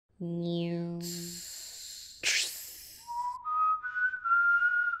Hey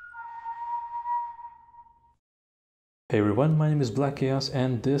everyone, my name is Black Chaos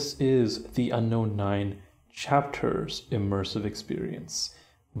and this is the Unknown 9 Chapters Immersive Experience,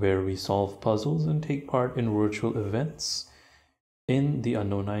 where we solve puzzles and take part in virtual events in the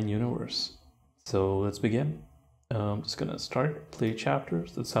Unknown 9 universe. So let's begin. I'm just gonna start, play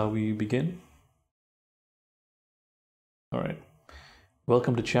chapters, that's how we begin. Alright,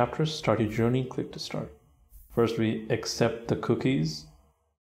 welcome to chapters, start your journey, click to start. First we accept the cookies.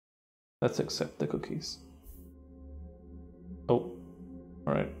 Let's accept the cookies. Oh,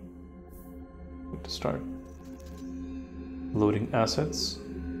 all right. Click to start. Loading assets.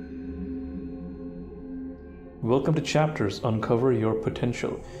 Welcome to Chapters, Uncover Your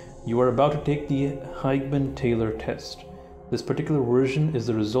Potential. You are about to take the Heigman-Taylor test. This particular version is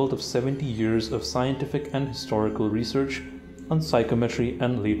the result of 70 years of scientific and historical research on psychometry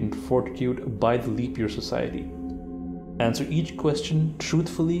and latent fortitude by the Leap Year Society. Answer each question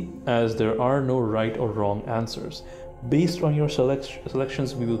truthfully, as there are no right or wrong answers. Based on your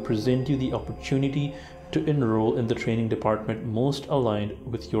selections, we will present you the opportunity to enroll in the training department most aligned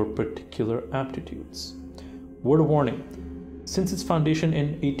with your particular aptitudes. Word of warning: since its foundation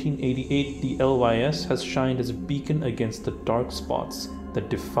in 1888, the LYS has shined as a beacon against the dark spots that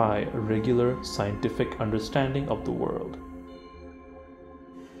defy regular scientific understanding of the world.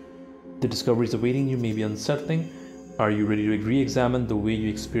 The discoveries awaiting you may be unsettling. Are you ready to re-examine the way you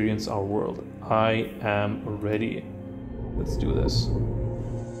experience our world? I am ready. Let's do this.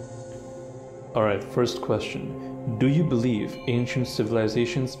 Alright, first question. Do you believe ancient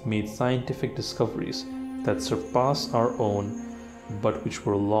civilizations made scientific discoveries that surpass our own, but which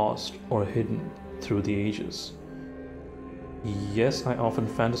were lost or hidden through the ages? Yes, I often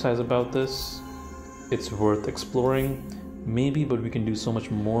fantasize about this. It's worth exploring. Maybe, but we can do so much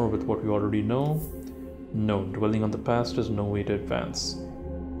more with what we already know. No, dwelling on the past is no way to advance.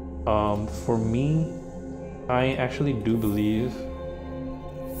 For me, I actually do believe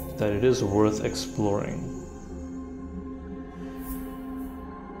that it is worth exploring.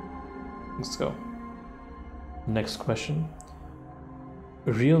 Let's go. Next question.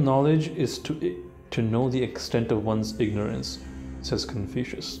 Real knowledge is to know the extent of one's ignorance, says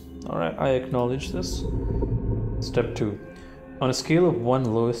Confucius. Alright, I acknowledge this. Step 2. On a scale of 1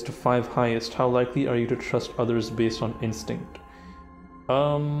 lowest to 5 highest, how likely are you to trust others based on instinct?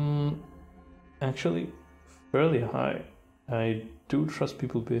 Actually, fairly high. I do trust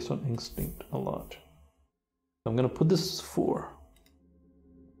people based on instinct a lot. I'm gonna put this as 4.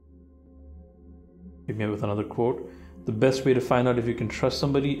 Hit me up with another quote. The best way to find out if you can trust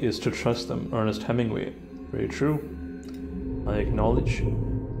somebody is to trust them. Ernest Hemingway. Very true. I acknowledge.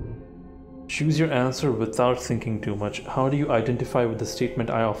 Choose your answer without thinking too much. How do you identify with the statement,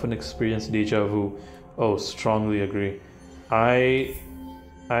 I often experience déjà vu? Oh, strongly agree. I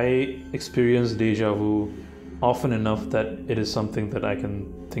experience déjà vu often enough that it is something that I can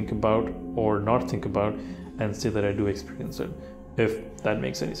think about or not think about and say that I do experience it, if that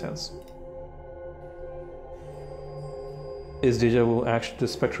makes any sense. Is déjà vu actually the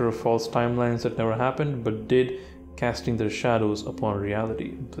specter of false timelines that never happened but did, casting their shadows upon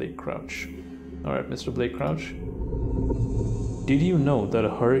reality? Blake Crouch. Alright, Mr. Blake Crouch. Did you know that a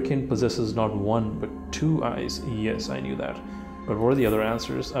hurricane possesses not 1 but 2 eyes? Yes, I knew that. But what are the other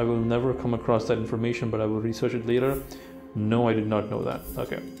answers? I will never come across that information, but I will research it later. No, I did not know that.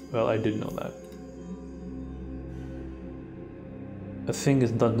 Okay, well, I did know that. A thing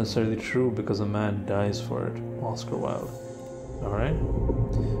is not necessarily true because a man dies for it. Oscar Wilde. Alright.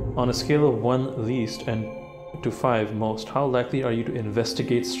 On a scale of 1 least and to 5 most, how likely are you to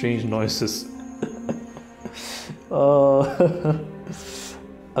investigate strange noises?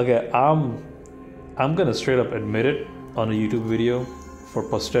 Okay, I'm gonna straight up admit it on a YouTube video for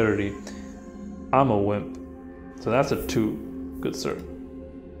posterity. I'm a wimp. So that's a 2, good sir.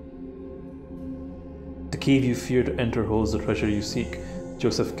 The cave you fear to enter holds the treasure you seek.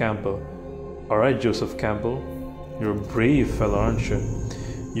 Joseph Campbell. Alright, Joseph Campbell. You're a brave fella, aren't you?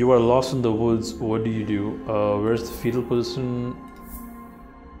 You are lost in the woods. What do you do? Where's the fetal position?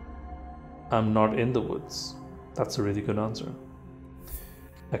 I'm not in the woods. That's a really good answer.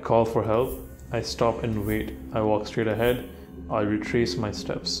 I call for help. I stop and wait. I walk straight ahead. I retrace my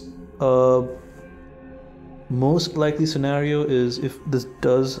steps. Most likely scenario is if this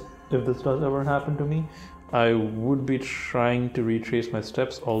does ever happen to me, I would be trying to retrace my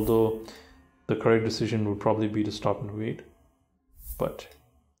steps, although the correct decision would probably be to stop and wait. But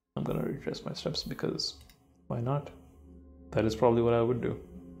I'm gonna retrace my steps because why not? That is probably what I would do.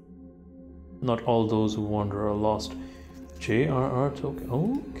 Not all those who wander are lost. J.R.R.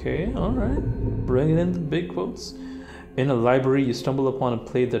 Tolkien. Okay, alright. Bringing in the big quotes. In a library, you stumble upon a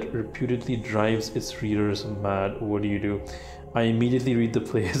play that reputedly drives its readers mad. What do? I immediately read the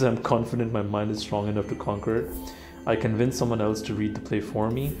play as I'm confident my mind is strong enough to conquer it. I convince someone else to read the play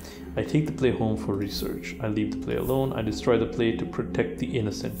for me. I take the play home for research. I leave the play alone. I destroy the play to protect the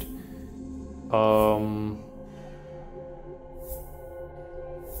innocent.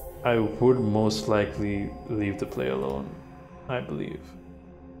 I would most likely leave the play alone, I believe.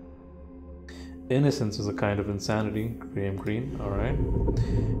 Innocence is a kind of insanity. Graham Greene, alright.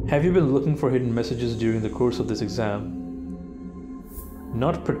 Have you been looking for hidden messages during the course of this exam?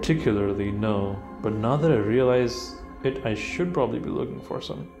 Not particularly, no. But now that I realize it, I should probably be looking for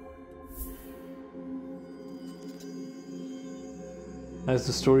some. As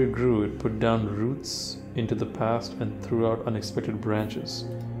the story grew, it put down roots into the past and threw out unexpected branches.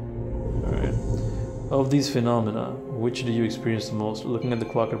 Alright. Of these phenomena, which do you experience the most? Looking at the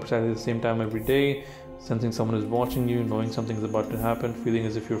clock at precisely the same time every day, sensing someone is watching you, knowing something is about to happen, feeling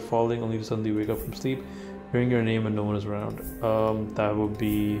as if you're falling only to suddenly wake up from sleep, hearing your name and no one is around. That would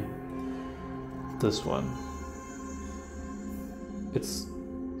be this one. It's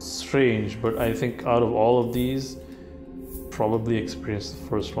strange, but I think out of all of these, probably experience the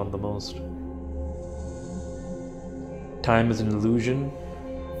first one the most. Time is an illusion.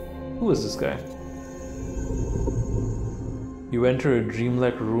 Who is this guy? You enter a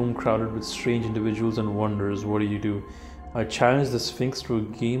dreamlike room crowded with strange individuals and wonders. What do? I challenge the Sphinx to a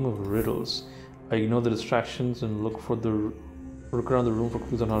game of riddles. I ignore the distractions and look around the room for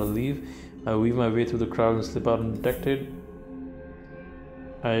clues on how to leave. I weave my way through the crowd and slip out undetected.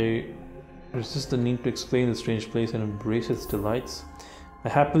 I resist the need to explain the strange place and embrace its delights. I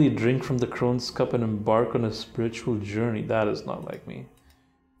happily drink from the crone's cup and embark on a spiritual journey. That is not like me.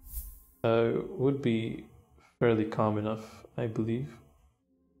 Would be fairly calm enough, I believe,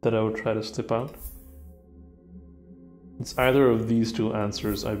 that I would try to slip out. It's either of these two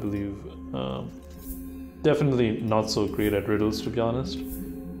answers, I believe. Definitely not so great at riddles, to be honest.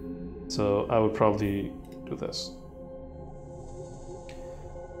 So I would probably do this.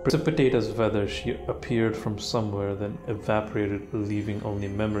 Precipitate as weather, she appeared from somewhere, then evaporated, leaving only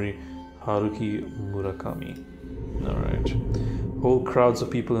memory. Haruki Murakami. Alright. Whole crowds of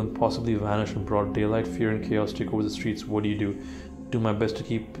people impossibly vanish in broad daylight. Fear and chaos take over the streets. What do? Do my best to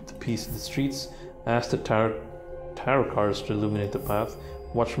keep the peace in the streets. Ask the tarot cards to illuminate the path.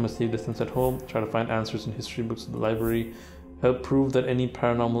 Watch from a safe distance at home. Try to find answers in history books in the library. Help prove that any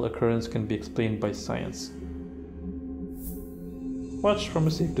paranormal occurrence can be explained by science. Watch from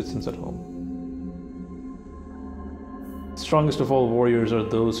a safe distance at home. Strongest of all warriors are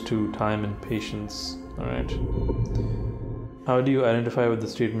those two, time and patience. Alright. How do you identify with the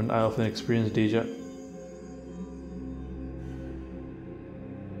statement, I often experience deja?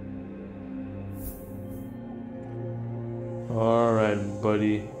 Alright,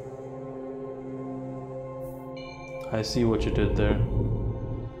 buddy. I see what you did there.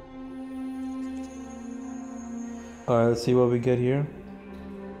 Alright, let's see what we get here.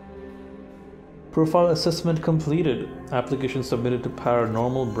 Profile assessment completed. Application submitted to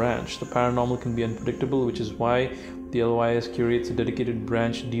Paranormal branch. The paranormal can be unpredictable, which is why the LYS curates a dedicated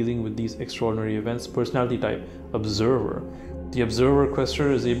branch dealing with these extraordinary events. Personality type, observer. The observer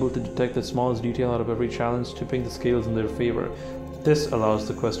quester is able to detect the smallest detail out of every challenge, tipping the scales in their favor. This allows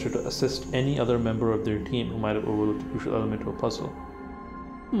the quester to assist any other member of their team who might have overlooked a crucial element to a puzzle.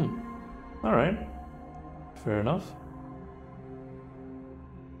 Alright. Fair enough.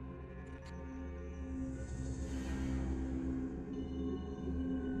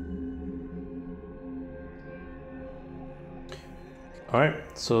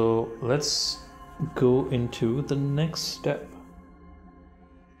 Alright, so let's go into the next step.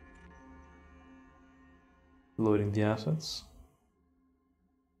 Loading the assets.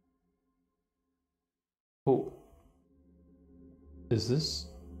 Oh. Is this?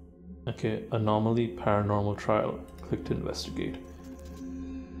 Okay, Anomaly Paranormal Trial. Click to investigate.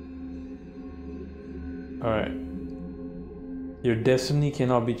 Alright. Your destiny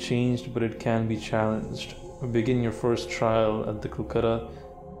cannot be changed, but it can be challenged. Begin your first trial at the Kolkata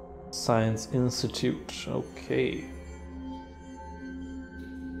Science Institute. Okay.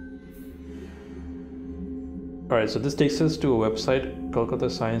 Alright, so this takes us to a website,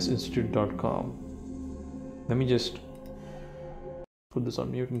 kolkatascienceinstitute.com. Let me just put this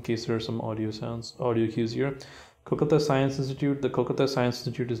on mute in case there are some audio cues here. Kolkata Science Institute. The Kolkata Science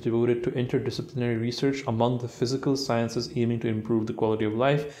Institute is devoted to interdisciplinary research among the physical sciences, aiming to improve the quality of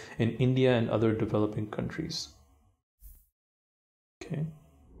life in India and other developing countries. Okay.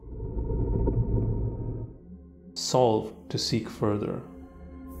 Solve to seek further.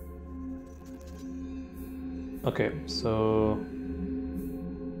 Okay, so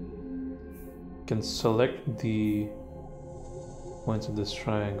you can select the points of this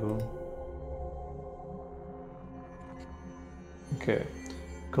triangle. Okay,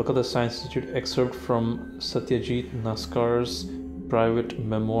 Kolkata Science Institute, excerpt from Satyajit Naskar's private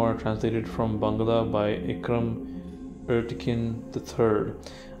memoir translated from Bangla by Ikram Ertekin III.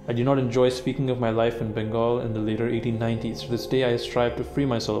 I do not enjoy speaking of my life in Bengal in the later 1890s. To this day, I strive to free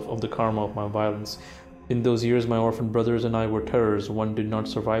myself of the karma of my violence. In those years, my orphan brothers and I were terrors. One did not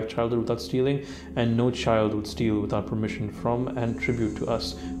survive childhood without stealing, and no child would steal without permission from and tribute to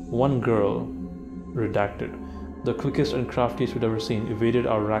us. One girl, redacted, the quickest and craftiest we'd ever seen, evaded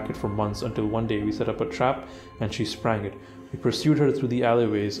our racket for months until one day we set up a trap and she sprang it. We pursued her through the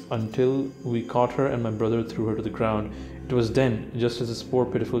alleyways until we caught her and my brother threw her to the ground. It was then, just as this poor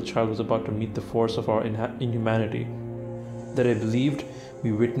pitiful child was about to meet the force of our inhumanity, that I believed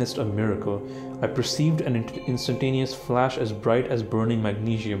we witnessed a miracle. I perceived an instantaneous flash as bright as burning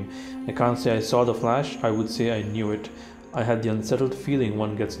magnesium. I can't say I saw the flash, I would say I knew it. I had the unsettled feeling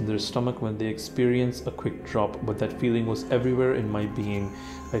one gets in their stomach when they experience a quick drop, but that feeling was everywhere in my being.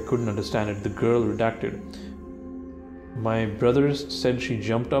 I couldn't understand it. The girl, redacted. My brothers said she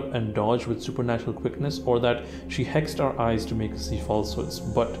jumped up and dodged with supernatural quickness, or that she hexed our eyes to make us see falsehoods,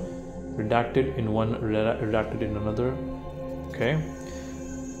 but redacted in one, redacted in another. Okay.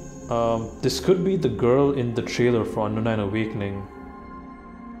 This could be the girl in the trailer for Anomaly and Awakening.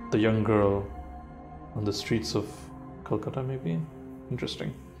 The young girl on the streets of Kolkata, maybe?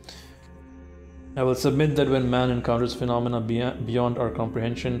 Interesting. I will submit that when man encounters phenomena beyond our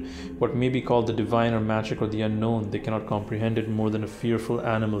comprehension, what may be called the divine or magic or the unknown, they cannot comprehend it more than a fearful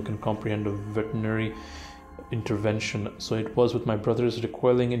animal can comprehend a veterinary intervention. So it was with my brothers,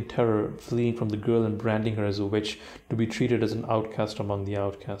 recoiling in terror, fleeing from the girl and branding her as a witch, to be treated as an outcast among the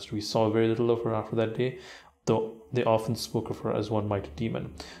outcast. We saw very little of her after that day, though they often spoke of her as one mighty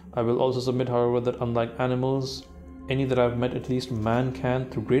demon. I will also submit, however, that unlike animals, any that I've met, at least man can,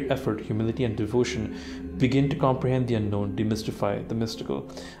 through great effort, humility, and devotion, begin to comprehend the unknown, demystify the mystical.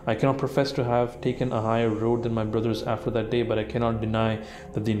 I cannot profess to have taken a higher road than my brothers after that day, but I cannot deny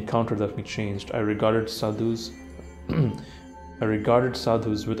that the encounter left me changed. I regarded sadhus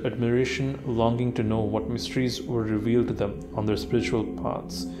with admiration, longing to know what mysteries were revealed to them on their spiritual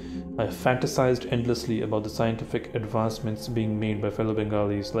paths. I fantasized endlessly about the scientific advancements being made by fellow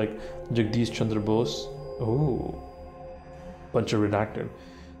Bengalis like Jagdish Chandra Bose. Oh. Bunch of redacted.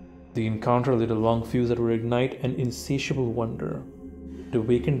 The encounter lit a long fuse that would ignite an insatiable wonder. It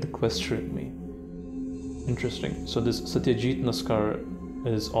awakened the question in me. Interesting. So this Satyajit Naskar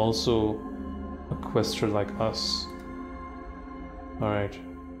is also a quester like us. Alright.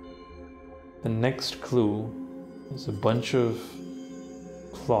 The next clue is a bunch of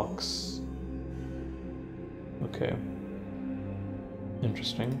clocks. Okay.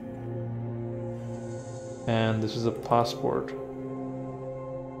 Interesting. And this is a passport.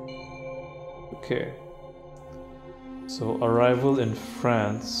 Okay. So arrival in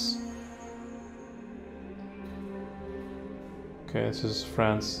France. Okay, this is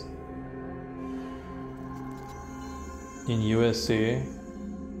France. In USA.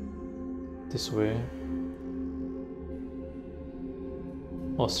 This way.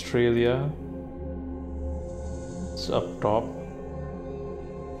 Australia. It's up top.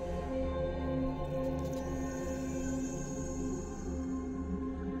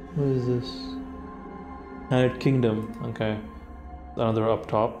 What is this? United Kingdom. Okay. Another up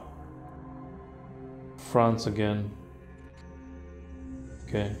top. France again.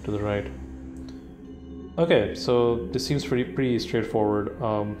 Okay, to the right. Okay, so this seems pretty straightforward.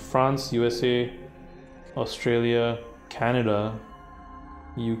 France, USA, Australia, Canada,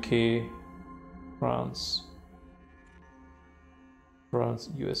 UK, France,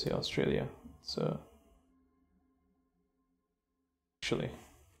 USA, Australia. So actually,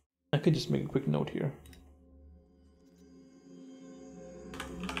 I could just make a quick note here.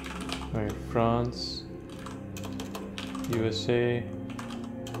 All right, France, USA,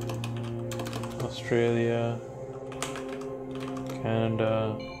 Australia,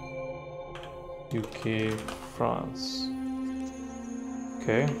 Canada, UK, France.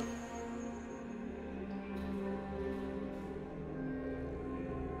 Okay.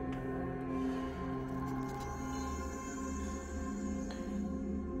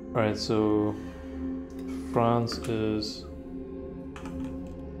 Alright, so France is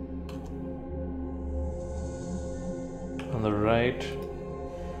on the right,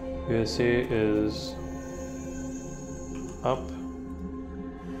 USA is up,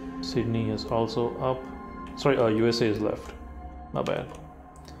 Sydney is also up, Sorry, USA is left. Not bad.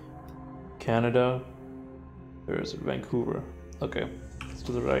 Canada. Where is it? Vancouver. Okay, it's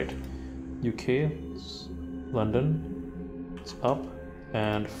to the right. UK, it's London, it's up,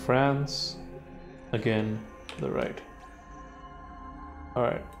 and France, again to the right.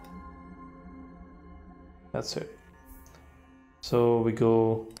 Alright, that's it. So we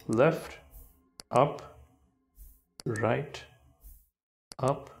go left, up, right,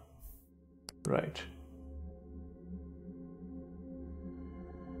 up, right.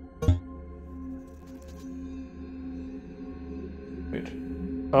 Wait.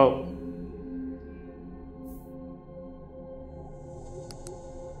 Oh.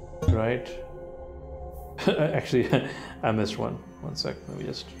 Right. Actually, I missed one. One sec. Let me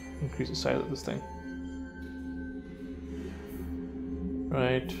just increase the size of this thing.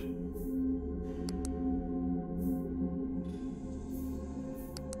 Right.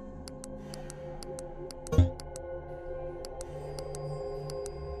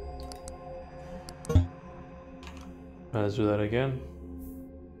 Let's do that again.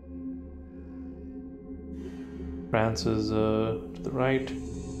 France is to the right,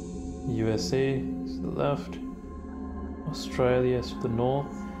 USA is to the left, Australia is to the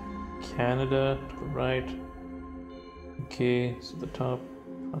north, Canada to the right, UK is to the top,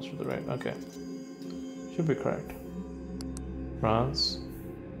 France to the right. Okay, should be correct. France,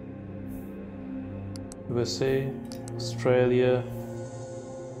 USA, Australia,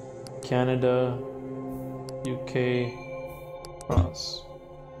 Canada, UK, France.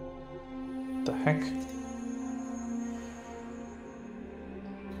 The heck?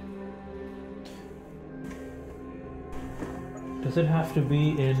 Does it have to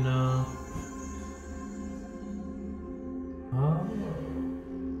be in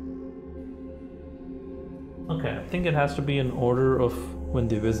okay, I think it has to be in order of when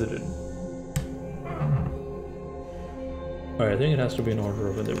they visited. Alright, I think it has to be in order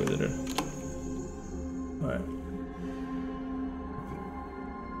of when they visited. Alright.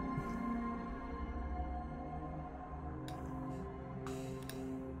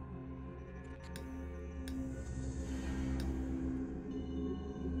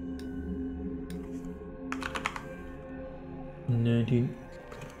 Nineteen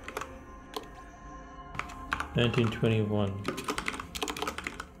 1921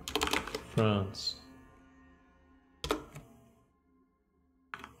 France.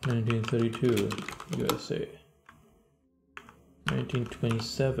 1932 USA.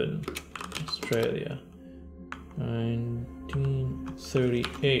 1927 Australia.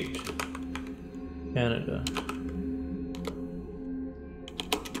 1938 Canada.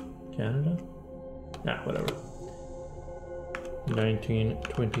 Canada? Nah, whatever.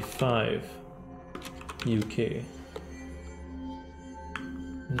 1925 UK.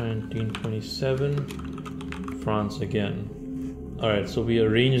 1927 France again. Alright, so we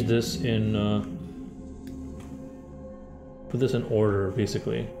arrange this in put this in order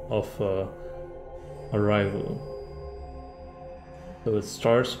basically of arrival. So it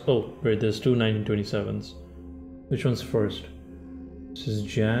starts, oh wait, there's two 1927s. Which one's first? This is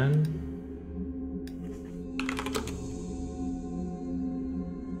Jan.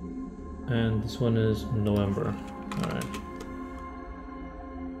 And this one is November. Alright.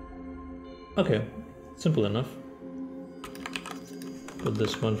 Okay, simple enough. Put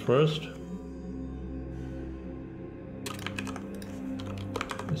this one first.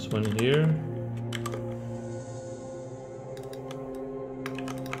 This one here.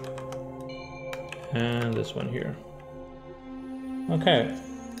 And this one here. Okay.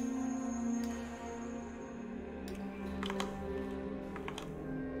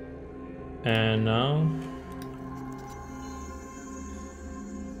 And now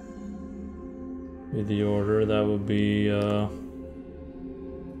with the order that would be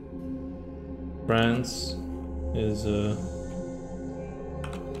France is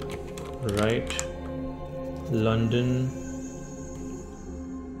right, London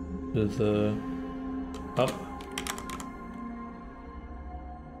is up,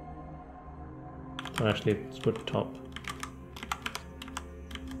 or actually let's put top.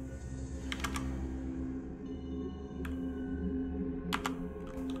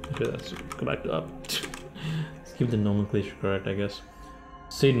 Okay, let's go back to up. Let's keep the nomenclature correct, I guess.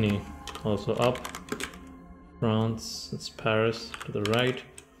 Sydney also up. France, that's Paris to the right.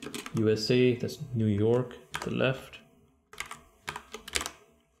 USA, that's New York to the left.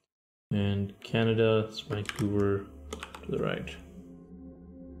 And Canada, that's Vancouver to the right.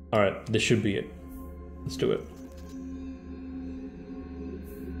 Alright, this should be it. Let's do it.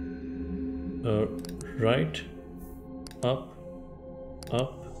 Right, up,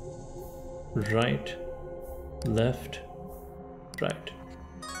 right, left, right.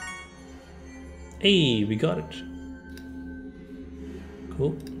 Hey, we got it.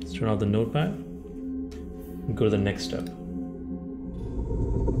 Cool. Let's turn off the notepad and go to the next step.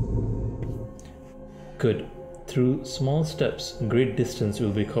 Good. Through small steps, great distance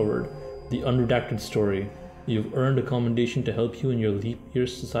will be covered. The unredacted story. You've earned a commendation to help you in your leap year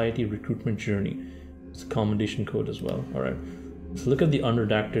society recruitment journey. It's a commendation code as well. All right. So look at the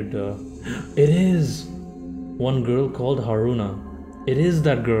unredacted. It is one girl called Haroona. It is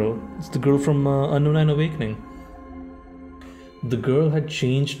that girl. It's the girl from Unknown and Awakening. The girl had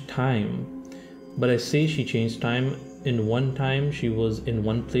changed time, but I say she changed time. In one time she was in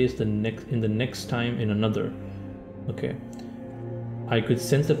one place, in the next time in another. Okay. I could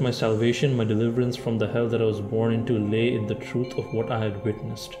sense that my salvation, my deliverance from the hell that I was born into, lay in the truth of what I had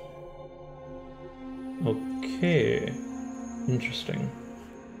witnessed. Okay. Interesting.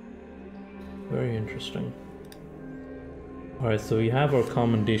 Very interesting. Alright, so we have our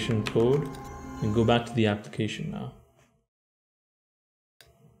commendation code. And go back to the application now.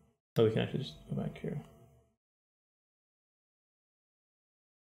 Oh, we can actually just go back here.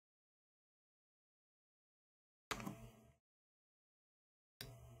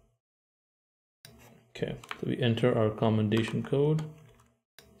 Okay, so we enter our commendation code,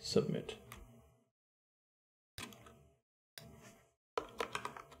 submit.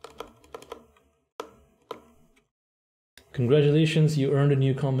 Congratulations, you earned a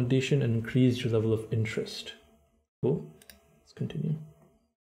new commendation and increased your level of interest. Cool, let's continue.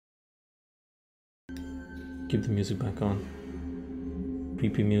 Keep the music back on.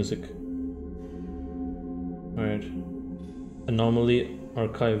 Creepy music. Alright. Anomaly,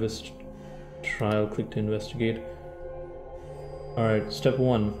 Archivist, trial, click to investigate. Alright, step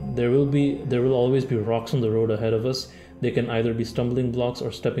 1. There will always be rocks on the road ahead of us. They can either be stumbling blocks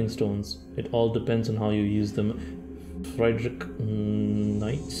or stepping stones. It all depends on how you use them. Friedrich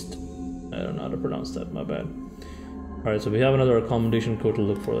Neitz? I don't know how to pronounce that, my bad. Alright, so we have another accommodation code to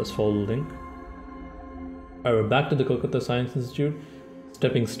look for. Let's follow the link. Alright, we're back to the Kolkata Science Institute.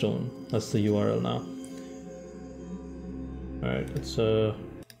 Stepping stone. That's the URL now. Alright, let's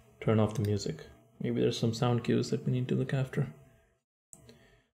turn off the music. Maybe there's some sound cues that we need to look after.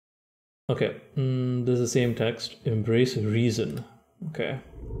 Okay, this is the same text. Embrace reason. Okay.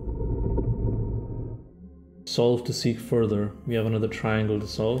 Solve to seek further. We have another triangle to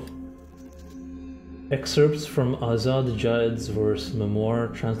solve. Excerpts from Azad Jaid's verse memoir,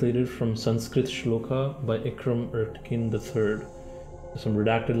 translated from Sanskrit shloka by Ikram Ertekin III. Some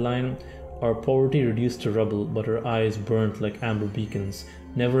redacted line. Our poverty reduced to rubble, but her eyes burnt like amber beacons.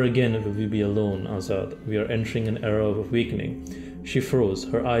 Never again will we be alone, Azad. We are entering an era of awakening. She froze,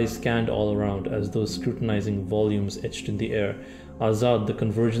 her eyes scanned all around as though scrutinizing volumes etched in the air. Azad, the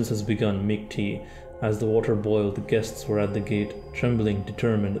convergence has begun, make tea. As the water boiled, the guests were at the gate, trembling,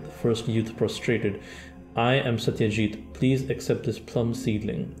 determined, the first youth prostrated. I am Satyajit, please accept this plum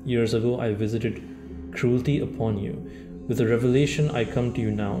seedling. Years ago I visited cruelty upon you. With a revelation I come to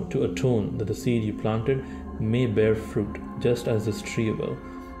you now, to atone that the seed you planted may bear fruit, just as this tree will.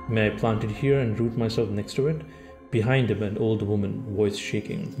 May I plant it here and root myself next to it? Behind him an old woman, voice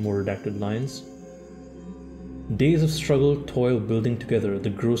shaking, more redacted lines. Days of struggle, toil building together the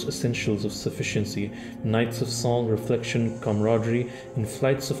gross essentials of sufficiency, nights of song, reflection, camaraderie, in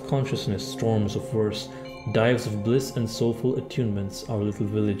flights of consciousness, storms of verse, dives of bliss and soulful attunements, our little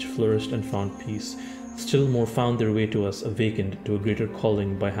village flourished and found peace. Still more found their way to us, awakened to a greater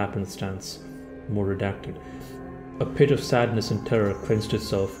calling by happenstance. More redacted. A pit of sadness and terror clenched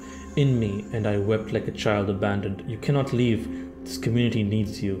itself in me, and I wept like a child abandoned. You cannot leave. This community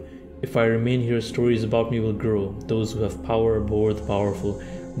needs you. If I remain here, stories about me will grow. Those who have power abhor the powerful.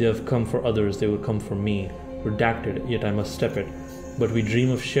 They have come for others, they will come for me. Redacted, yet I must step it. But we dream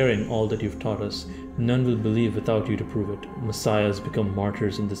of sharing all that you've taught us. None will believe without you to prove it. Messiahs become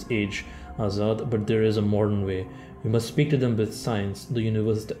martyrs in this age, Azad, but there is a modern way. We must speak to them with science, the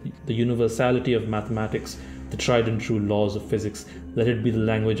universality of mathematics, the tried and true laws of physics. Let it be the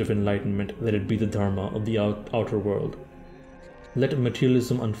language of enlightenment. Let it be the dharma of the outer world. Let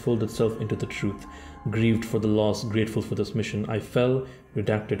materialism unfold itself into the truth. Grieved for the loss, grateful for this mission, I fell,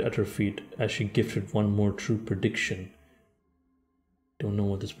 redacted at her feet, as she gifted one more true prediction. Don't know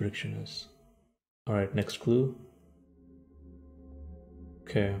what this prediction is. Alright, next clue.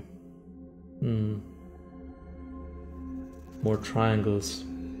 Okay. More triangles.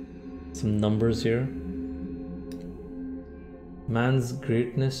 Some numbers here. Man's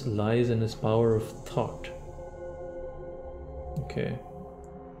greatness lies in his power of thought. Okay.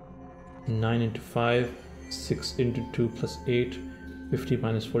 9 into 5, 6 into 2 plus 8, 50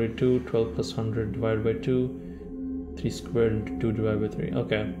 minus 42, 12 plus 100 divided by 2, 3 squared into 2 divided by 3.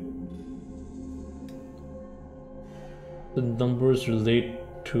 Okay. The numbers relate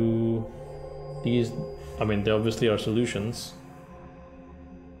to these. I mean, they obviously are solutions.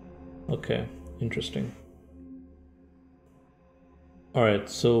 Okay, interesting. Alright,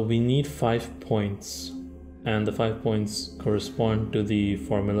 so we need 5 points, and the 5 points correspond to the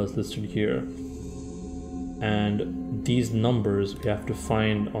formulas listed here. And these numbers we have to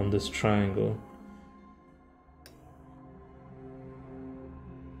find on this triangle.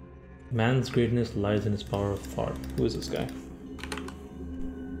 Man's greatness lies in his power of thought. Who is this guy?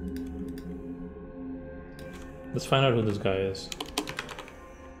 Let's find out who this guy is.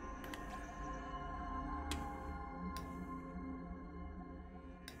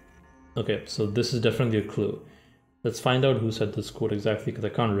 Okay, so this is definitely a clue. Let's find out who said this quote exactly, because I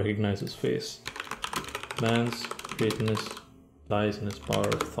can't recognize his face. Man's greatness lies in his power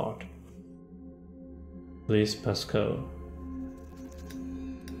of thought. Blaise Pascal.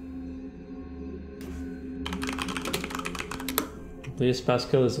 Blaise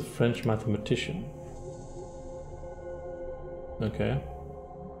Pascal is a French mathematician. Okay.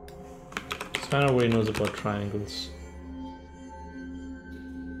 Let's find out what he knows about triangles.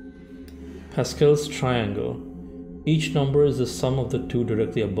 Pascal's triangle. Each number is the sum of the two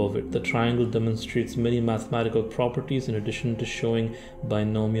directly above it. The triangle demonstrates many mathematical properties in addition to showing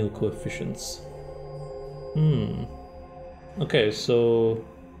binomial coefficients. Okay, so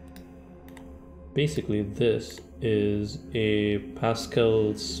basically this is a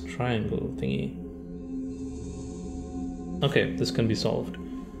Pascal's triangle thingy. Okay, this can be solved.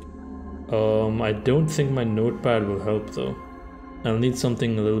 I don't think my notepad will help though. I'll need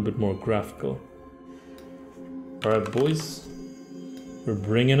something a little bit more graphical. Alright boys, we're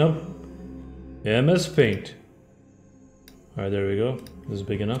bringing up MS Paint. Alright, there we go. This is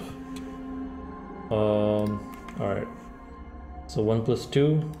big enough. Alright. So 1 plus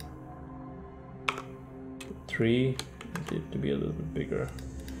 2. 3. It needs to be a little bit bigger.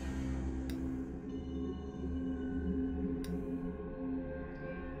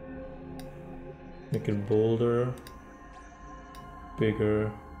 Make it bolder.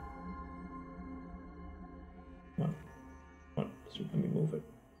 Bigger. Let me move it.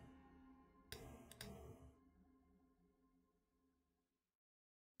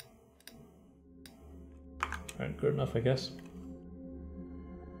 Alright, good enough, I guess.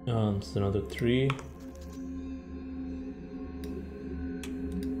 It's another 3.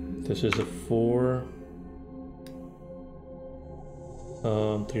 This is a 4.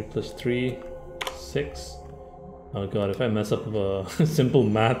 3 plus 3, 6. Oh god, if I mess up simple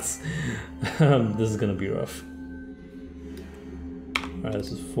maths, this is gonna be rough. Alright,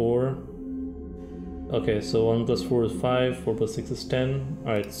 this is 4. Okay, so 1 plus 4 is 5, 4 plus 6 is 10.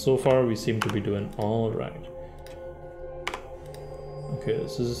 Alright, so far we seem to be doing alright. Okay,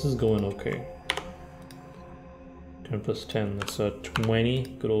 so this is going okay. 10 plus 10, that's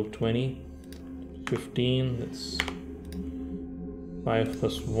 20, good old 20. 15, that's 5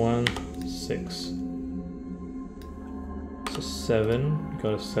 plus 1, 6. So 7,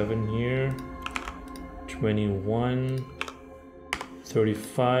 got a 7 here. 21.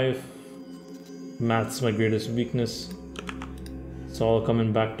 35. Math's my greatest weakness. It's all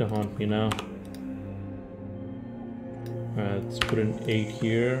coming back to haunt me now. Alright, let's put an 8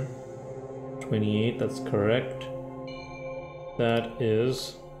 here. 28, that's correct. That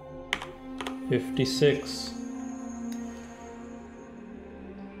is 56.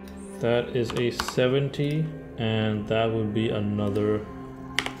 That is a 70, and that would be another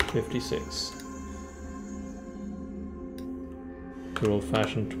 56. Good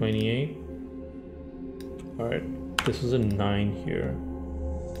old-fashioned 28. Alright, this is a 9 here,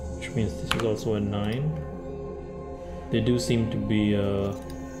 which means this is also a 9. They do seem to be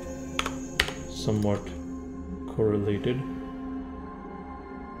somewhat correlated.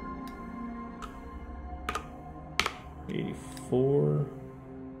 84.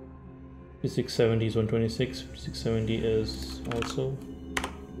 670 is 126. 670 is also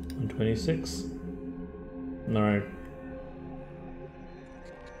 126. Alright.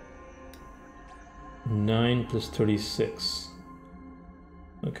 9 plus 36.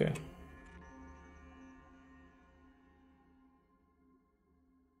 Okay.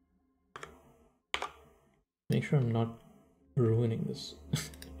 Make sure I'm not ruining this.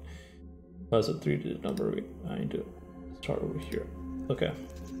 That's a 3-digit number. I need to start over here. Okay.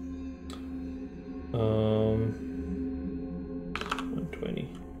 120.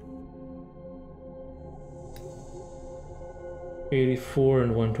 84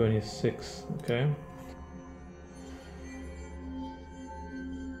 and 126. Okay.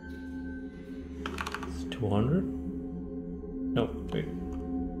 It's 200.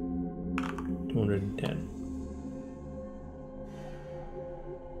 210.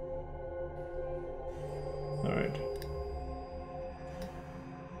 All right.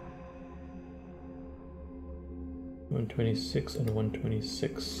 $126 and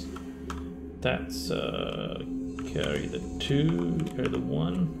 $126. That's carry the 2, carry the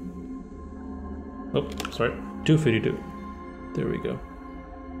 1. Oh, sorry, 252. There we go.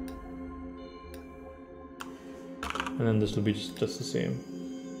 And then this will be just the same.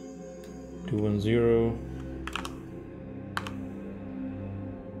 210,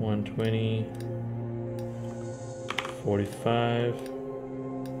 120, 45,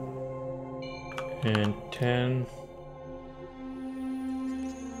 and 10.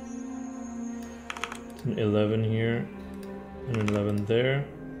 It's an 11 here, and an 11 there.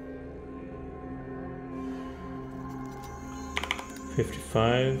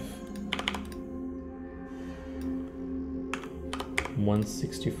 55.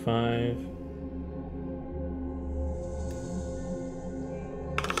 165.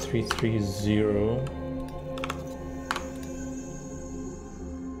 330.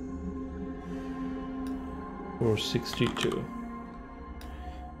 462.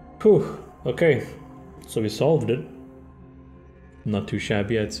 Whew, okay, so we solved it. Not too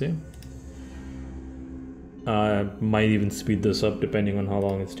shabby, I'd say. I might even speed this up depending on how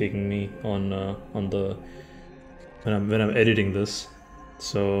long it's taking me on the when I'm editing this.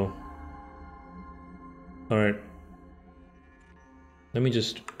 So, all right, let me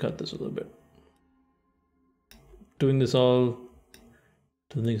just cut this a little bit. Doing this all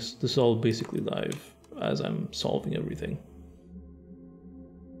basically live as I'm solving everything.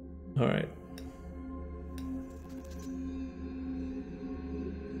 All right.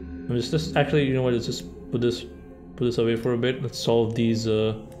 I'm just actually, you know what? Let's just put this away for a bit. Let's solve these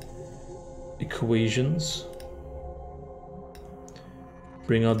equations.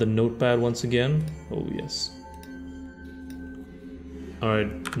 Bring out the notepad once again. Oh yes. All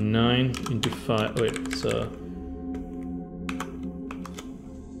right, 9 into 5. Wait, it's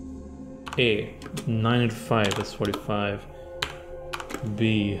A. 9 into 5. That's 45.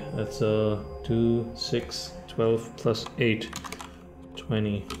 B. That's 2, 6, 12 plus 8,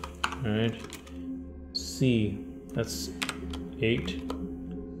 20. All right. C. That's 8.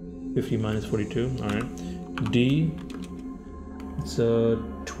 50 minus 42. All right. D. It's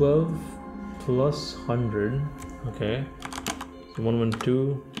 12 plus 100. Okay. So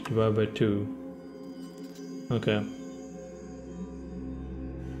 112 divided by 2. Okay.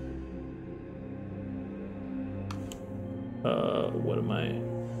 What am I?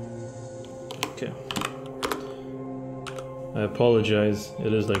 Okay. I apologize.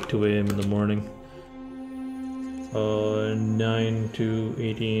 It is like 2 a.m. in the morning. 9 to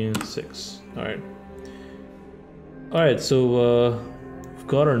 18, 6. All right. All right. So we've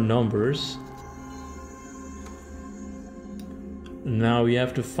got our numbers. Now we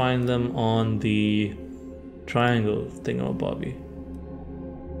have to find them on the triangle thingamabobby.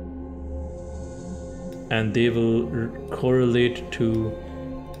 And they will correlate to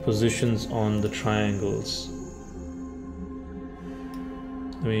positions on the triangles.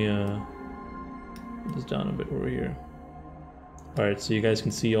 Let me put this down a bit over here. All right, so you guys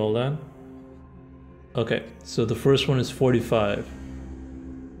can see all that. Okay, so the first one is 45.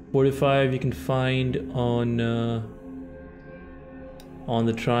 45 you can find on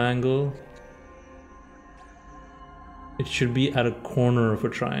the triangle. It should be at a corner of a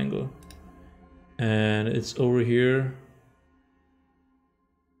triangle. And it's over here.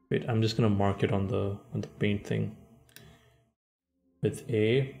 Wait, I'm just gonna mark it on the paint thing with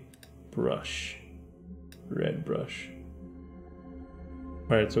a brush, red brush.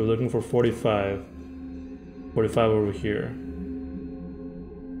 All right, so we're looking for 45. 45 over here.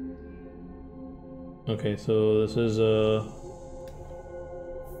 Okay, so this is the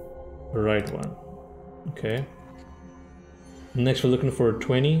right one. Okay. Next, we're looking for a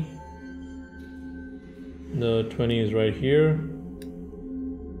 20. The 20 is right here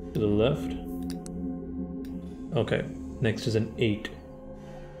to the left. Okay, next is an 8.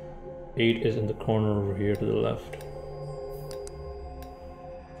 8 is in the corner over here to the left.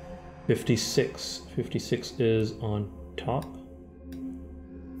 56. 56 is on top.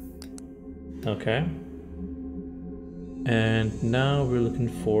 Okay. And now we're looking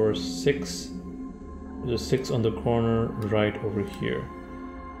for 6. There's a 6 on the corner right over here.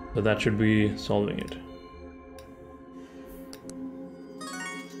 So that should be solving it.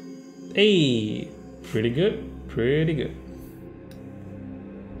 Hey, pretty good, pretty good.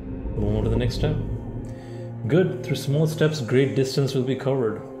 Move on to the next step. Good, through small steps, great distance will be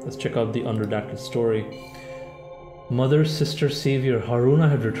covered. Let's check out the unredacted story. Mother, sister, savior, Haroona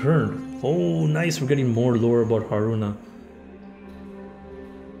had returned. Oh, nice, we're getting more lore about Haroona.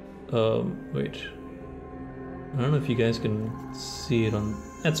 Wait. I don't know if you guys can see it on...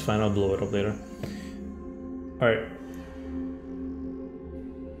 That's fine, I'll blow it up later. Alright.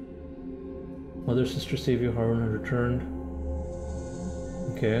 Mother, sister, savior, Haroona had returned.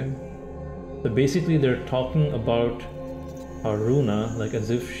 Okay. So basically they're talking about Haroona like as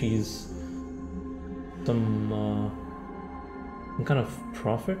if she's some kind of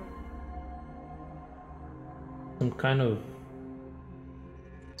prophet, some kind of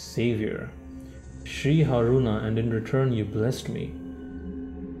savior. Shri Haroona, and in return you blessed me.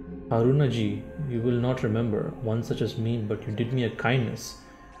 Haroona ji, you will not remember one such as me, but you did me a kindness.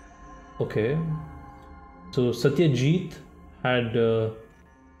 Okay. So Satyajit had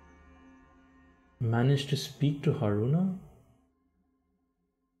managed to speak to Haroona?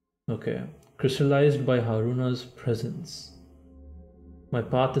 Okay. Crystallized by Haroona's presence. My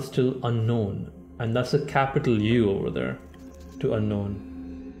path is still unknown, and that's a capital U over there, to unknown.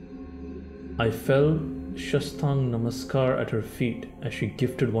 I fell Shastang Namaskar at her feet as she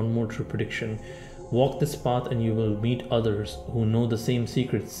gifted one more true prediction. Walk this path and you will meet others who know the same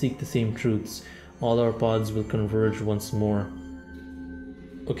secrets, seek the same truths. All our paths will converge once more.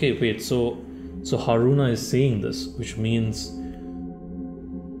 Okay, wait, so Haroona is saying this, which means...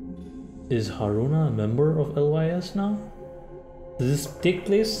 Is Haroona a member of LYS now? Does this take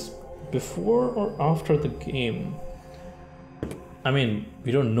place before or after the game? I mean,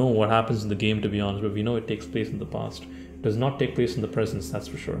 we don't know what happens in the game, to be honest, but we know it takes place in the past. It does not take place in the present, that's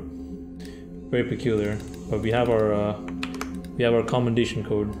for sure. Very peculiar. But we have our commendation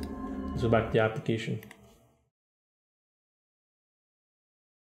code. Let's go back to the application.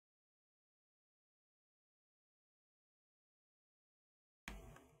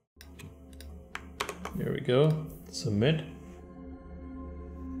 There we go. Submit.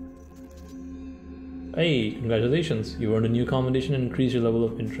 Hey, congratulations! You earned a new commendation and increased your level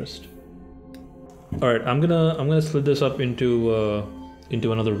of interest. All right, I'm gonna split this up into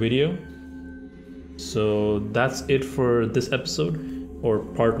another video. So that's it for this episode, or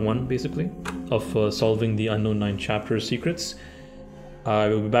part 1 basically, of solving the Unknown 9 chapter secrets. I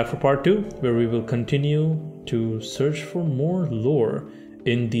will be back for part 2, where we will continue to search for more lore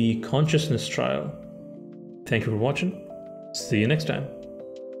in the consciousness trial. Thank you for watching. See you next time.